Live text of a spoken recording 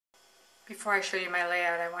Before I show you my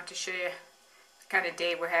layout, I want to show you the kind of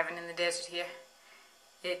day we're having in the desert here.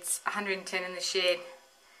 It's 110 in the shade.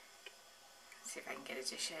 Let's see if I can get it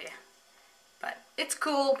to show you. But it's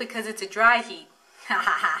cool because it's a dry heat. Ha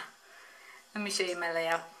ha ha. Let me show you my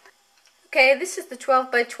layout. Okay, this is the 12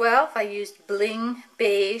 by 12. I used Bling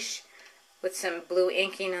beige with some blue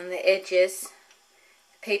inking on the edges.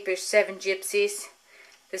 The paper's Seven Gypsies.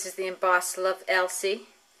 This is the embossed Love Elsie.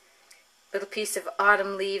 Little piece of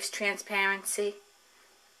autumn leaves transparency.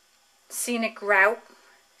 Scenic Route.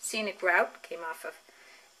 Scenic Route came off of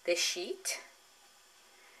this sheet.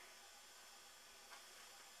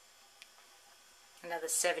 Another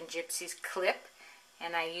Seven Gypsies clip.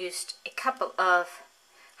 And I used a couple of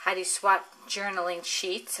Heidi Swapp journaling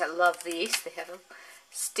sheets. I love these. They have a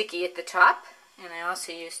sticky at the top. And I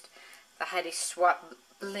also used the Heidi Swapp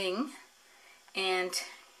Bling and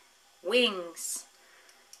wings.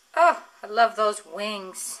 Oh, I love those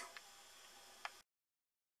wings.